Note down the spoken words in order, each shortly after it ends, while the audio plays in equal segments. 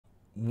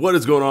What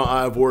is going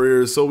on, IF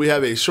Warriors? So we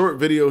have a short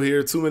video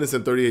here, 2 minutes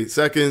and 38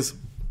 seconds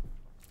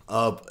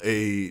of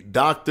a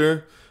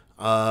doctor.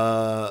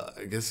 I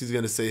guess he's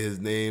going to say his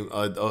name.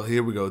 Oh,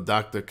 here we go.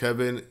 Dr.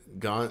 Kevin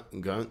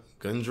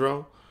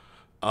Gundro.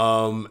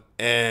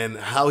 And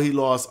how he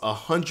lost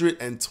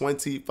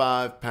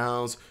 125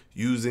 pounds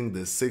using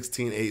the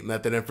 16-8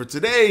 method. And for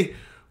today,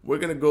 we're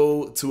going to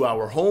go to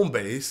our home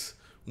base,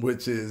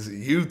 which is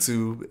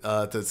YouTube,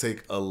 to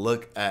take a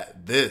look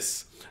at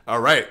this.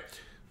 All right.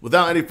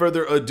 Without any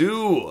further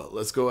ado,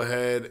 let's go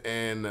ahead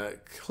and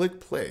click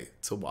play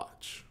to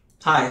watch.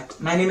 Hi,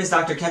 my name is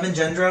Dr. Kevin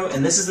Gendro,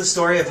 and this is the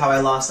story of how I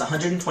lost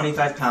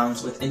 125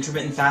 pounds with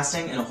intermittent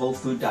fasting and a whole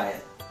food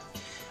diet.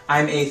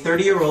 I'm a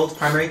 30-year-old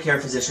primary care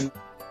physician.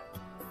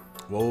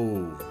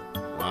 Whoa,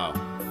 wow.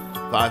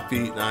 5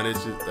 feet, 9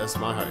 inches, that's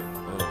my height.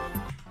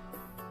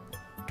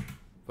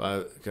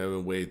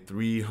 Kevin weighed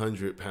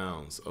 300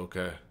 pounds,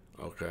 okay.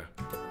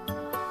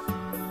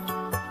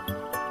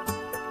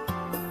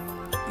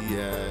 He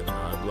had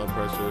high blood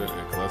pressure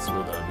and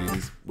cholesterol,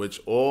 diabetes,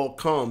 which all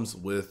comes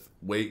with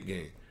weight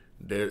gain.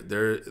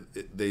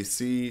 They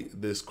see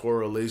this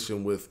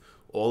correlation with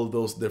all of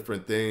those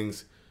different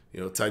things,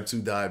 you know, type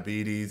 2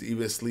 diabetes,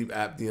 even sleep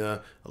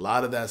apnea. A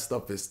lot of that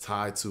stuff is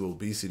tied to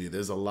obesity.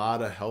 There's a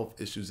lot of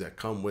health issues that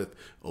come with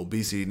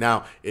obesity.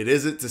 Now, it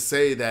isn't to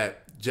say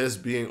that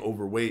just being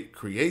overweight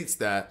creates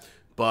that,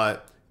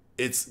 but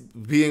it's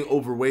being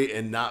overweight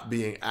and not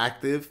being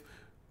active.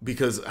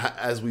 Because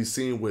as we've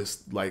seen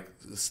with like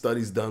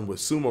studies done with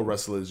sumo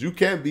wrestlers, you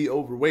can be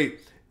overweight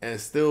and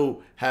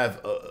still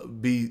have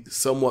be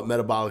somewhat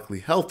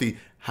metabolically healthy.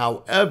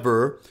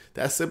 However,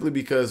 that's simply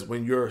because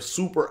when you're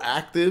super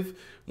active,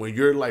 when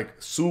you're like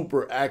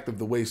super active,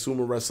 the way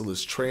sumo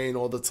wrestlers train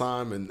all the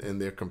time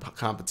and their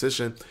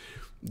competition,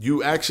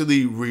 you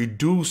actually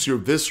reduce your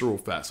visceral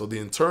fat, so the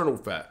internal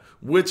fat,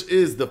 which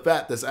is the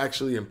fat that's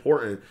actually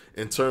important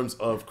in terms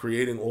of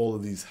creating all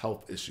of these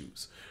health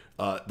issues.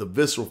 The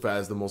visceral fat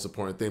is the most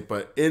important thing.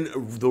 But in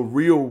the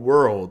real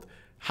world,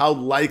 how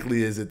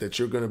likely is it that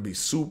you're going to be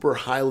super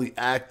highly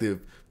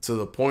active to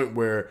the point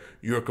where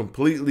you're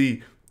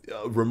completely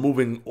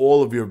removing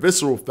all of your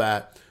visceral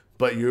fat,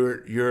 but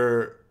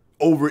you're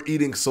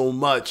overeating so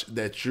much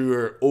that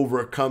you're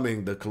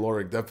overcoming the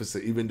caloric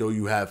deficit, even though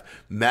you have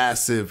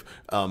massive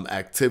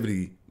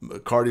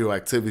cardio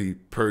activity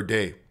per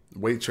day?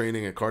 Weight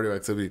training and cardio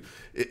activity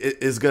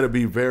is going to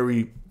be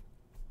very...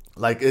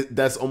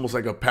 that's almost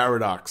like a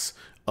paradox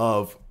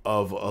of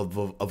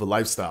a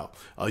lifestyle.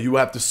 You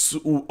have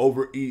to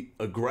overeat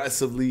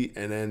aggressively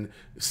and then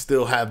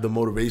still have the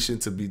motivation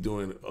to be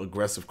doing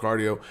aggressive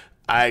cardio.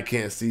 I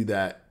can't see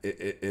that,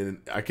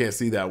 I can't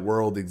see that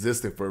world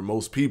existing for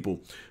most people.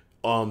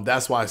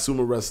 That's why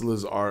sumo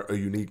wrestlers are a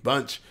unique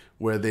bunch,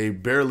 where they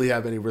barely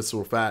have any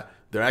visceral fat.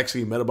 They're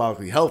actually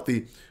metabolically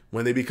healthy.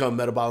 When they become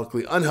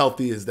metabolically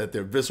unhealthy is that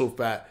their visceral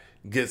fat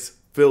gets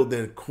filled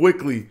in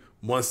quickly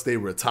once they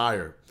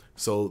retire.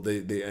 So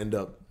they end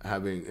up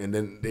having, and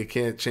then they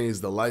can't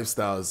change the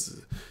lifestyle.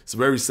 It's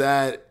very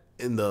sad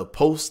in the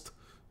post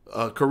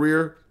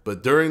career,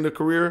 but during the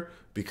career,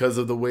 because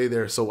of the way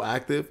they're so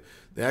active,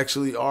 they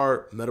actually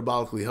are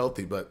metabolically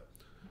healthy. But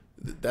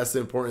that's the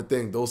important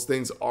thing. Those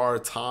things are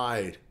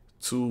tied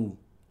to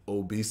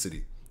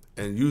obesity,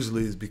 and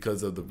usually it's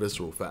because of the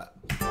visceral fat.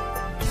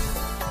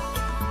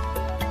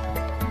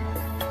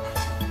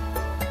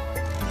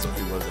 So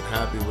he wasn't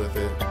happy with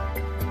it.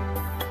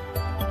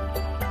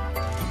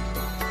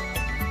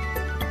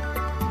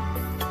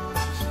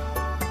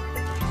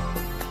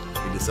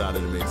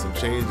 Decided to make some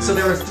changes. So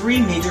there were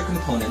 3 major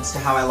components to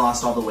how I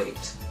lost all the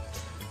weight.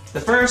 The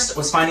first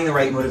was finding the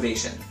right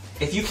motivation.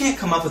 If you can't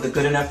come up with a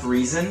good enough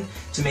reason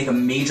to make a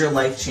major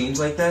life change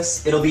like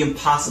this, it'll be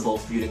impossible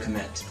for you to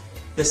commit.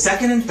 The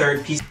second and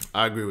third piece...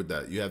 I agree with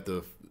that.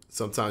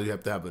 Sometimes you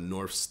have to have a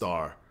North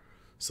Star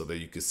so that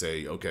you can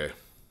say, okay,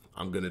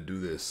 I'm going to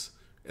do this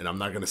and I'm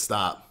not going to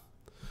stop,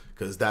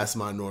 because that's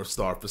my North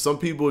Star. For some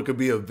people, it could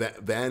be a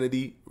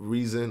vanity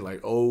reason,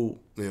 like, oh,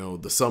 you know,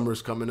 the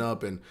summer's coming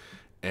up and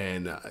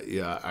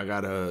yeah, I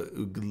gotta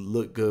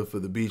look good for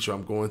the beach, or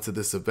I'm going to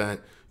this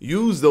event.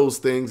 Use those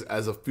things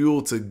as a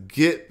fuel to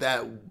get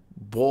that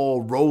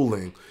ball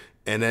rolling,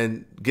 and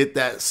then get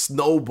that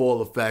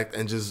snowball effect,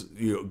 and just,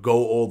 you know,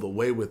 go all the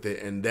way with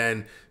it, and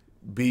then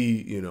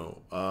be, you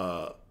know,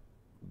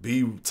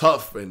 be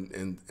tough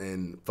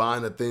and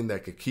find a thing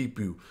that could keep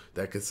you,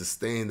 that could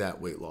sustain that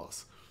weight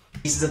loss.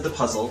 Pieces of the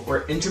puzzle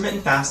were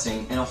intermittent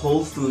fasting and a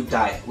whole food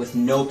diet with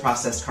no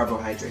processed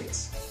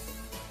carbohydrates.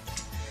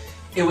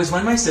 It was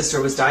when my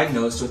sister was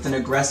diagnosed with an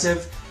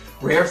aggressive,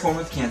 rare form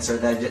of cancer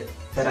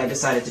that I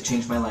decided to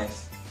change my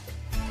life.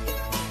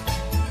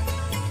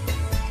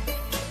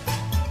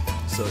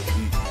 So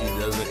he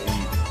doesn't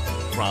eat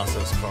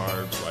processed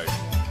carbs like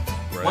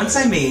bread. Once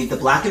I made the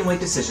black and white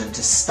decision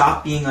to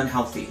stop being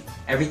unhealthy,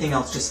 everything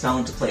else just fell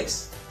into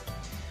place.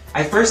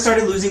 I first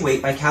started losing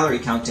weight by calorie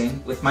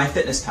counting with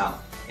MyFitnessPal.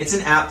 It's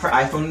an app for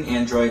iPhone and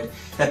Android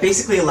that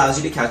basically allows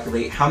you to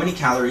calculate how many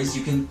calories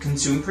you can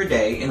consume per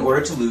day in order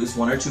to lose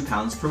 1 or 2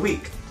 pounds per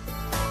week.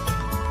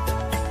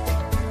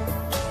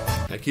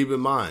 And keep in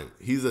mind,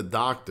 he's a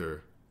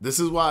doctor. This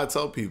is why I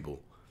tell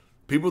people.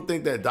 People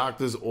think that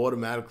doctors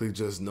automatically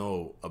just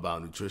know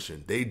about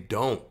nutrition. They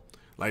don't.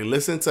 Like,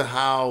 listen to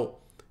how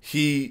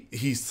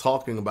he's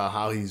talking about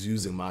how he's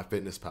using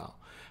MyFitnessPal.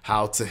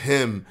 How to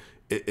him,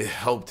 it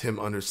helped him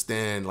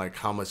understand like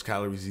how much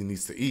calories he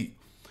needs to eat.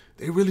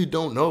 They really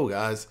don't know,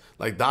 guys.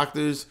 Like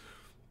doctors,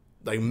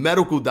 like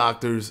medical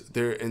doctors,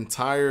 their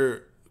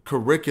entire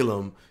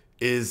curriculum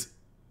is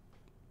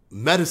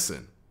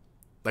medicine.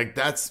 Like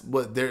that's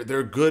what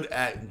they're good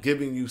at,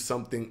 giving you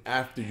something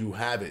after you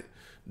have it.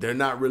 They're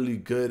not really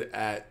good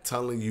at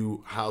telling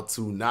you how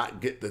to not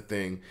get the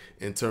thing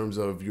in terms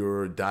of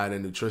your diet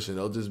and nutrition.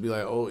 They'll just be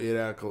like, oh,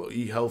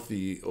 eat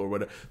healthy or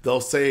whatever. They'll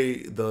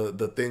say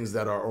the things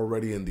that are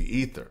already in the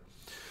ether.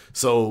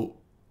 So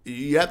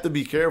you have to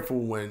be careful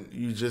when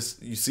you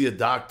see a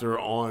doctor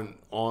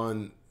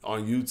on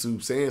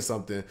YouTube saying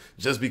something.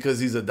 Just because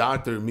he's a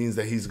doctor means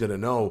that he's gonna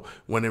know,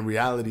 when in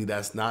reality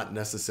that's not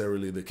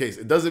necessarily the case.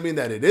 It doesn't mean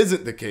that it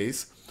isn't the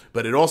case,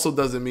 but it also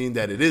doesn't mean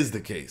that it is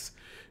the case.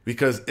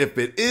 Because if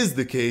it is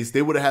the case,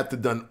 they would have had to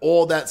done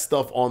all that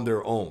stuff on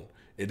their own.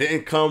 It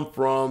didn't come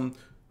from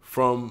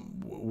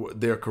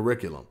their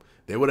curriculum.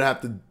 They would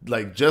have to,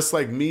 like, just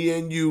like me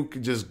and you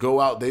could just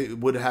go out. They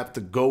would have to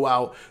go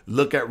out,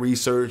 look at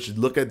research,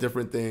 look at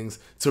different things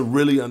to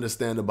really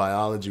understand the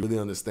biology, really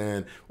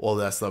understand all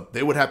that stuff.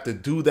 They would have to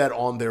do that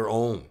on their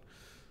own.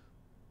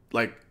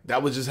 Like,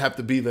 that would just have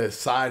to be their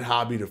side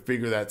hobby to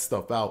figure that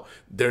stuff out.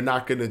 They're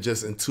not going to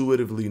just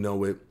intuitively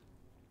know it.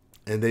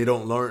 And they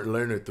don't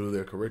learn it through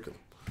their curriculum.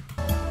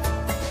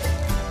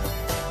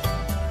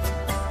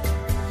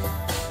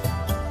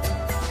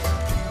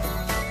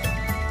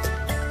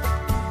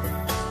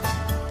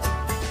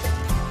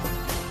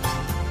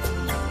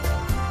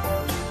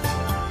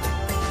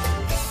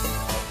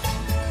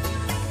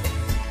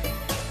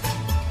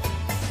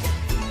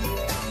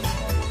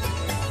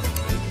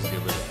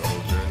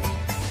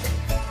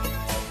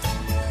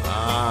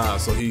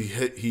 So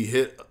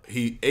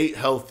he ate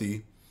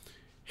healthy,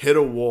 hit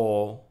a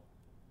wall,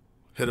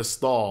 hit a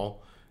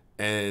stall,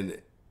 and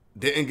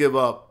didn't give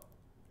up.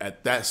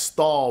 At that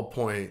stall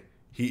point,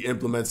 he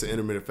implements the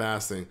intermittent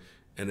fasting,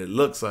 and it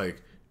looks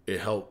like it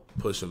helped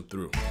push him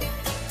through.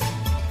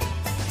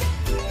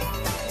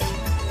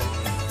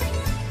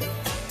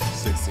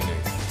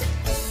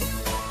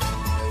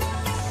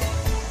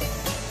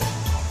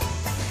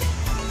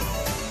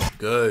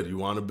 Good. You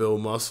want to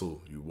build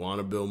muscle. You want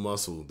to build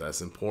muscle.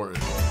 That's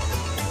important.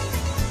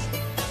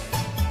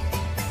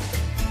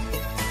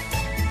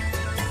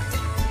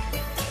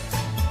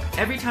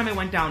 Every time I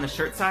went down a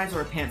shirt size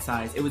or a pant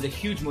size, it was a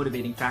huge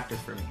motivating factor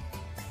for me.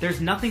 There's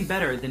nothing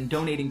better than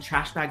donating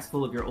trash bags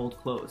full of your old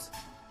clothes.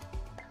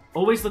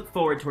 Always look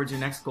forward towards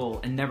your next goal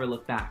and never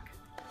look back.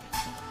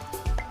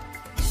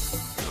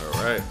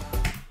 All right.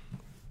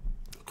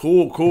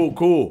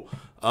 Cool.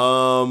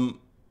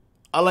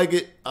 I like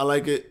it.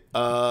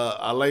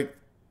 I like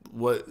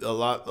what a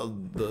lot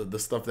of the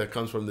stuff that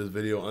comes from this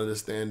video,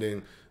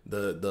 understanding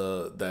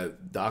that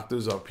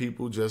doctors are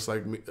people just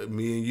like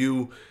me and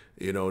you.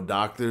 You know,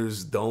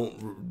 doctors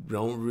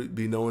don't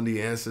be knowing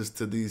the answers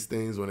to these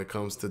things when it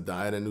comes to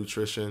diet and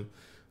nutrition,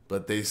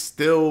 but they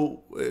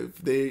still, if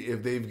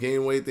they've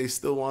gained weight, they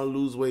still want to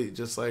lose weight,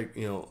 just like,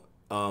 you know,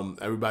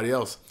 everybody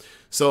else.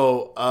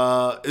 So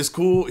it's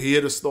cool. He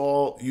hit a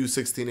stall, used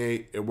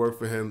 16-8. It worked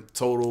for him.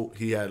 Total,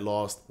 he had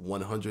lost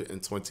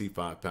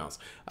 125 pounds.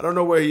 I don't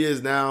know where he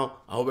is now.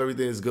 I hope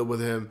everything is good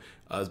with him.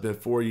 It's been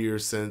 4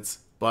 years since,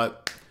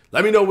 but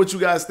let me know what you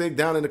guys think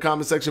down in the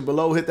comment section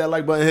below. Hit that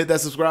like button, hit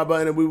that subscribe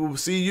button, and we will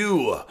see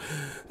you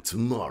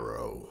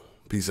tomorrow.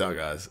 Peace out,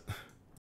 guys.